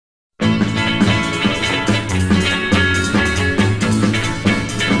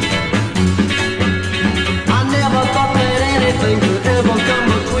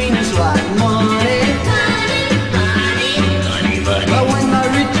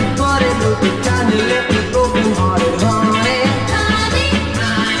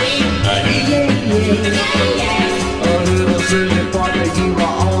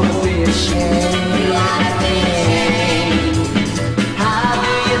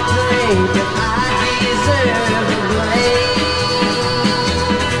think that I deserve the blame.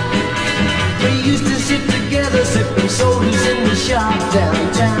 We used to sit together sipping sodas in the shop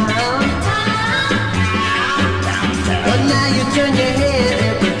downtown. But now you turn your head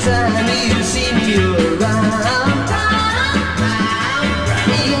every time you see me around.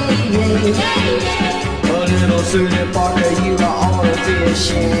 Yeah, yeah, yeah. A little Susie Parker, you are on a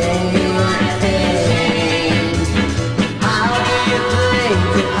fish.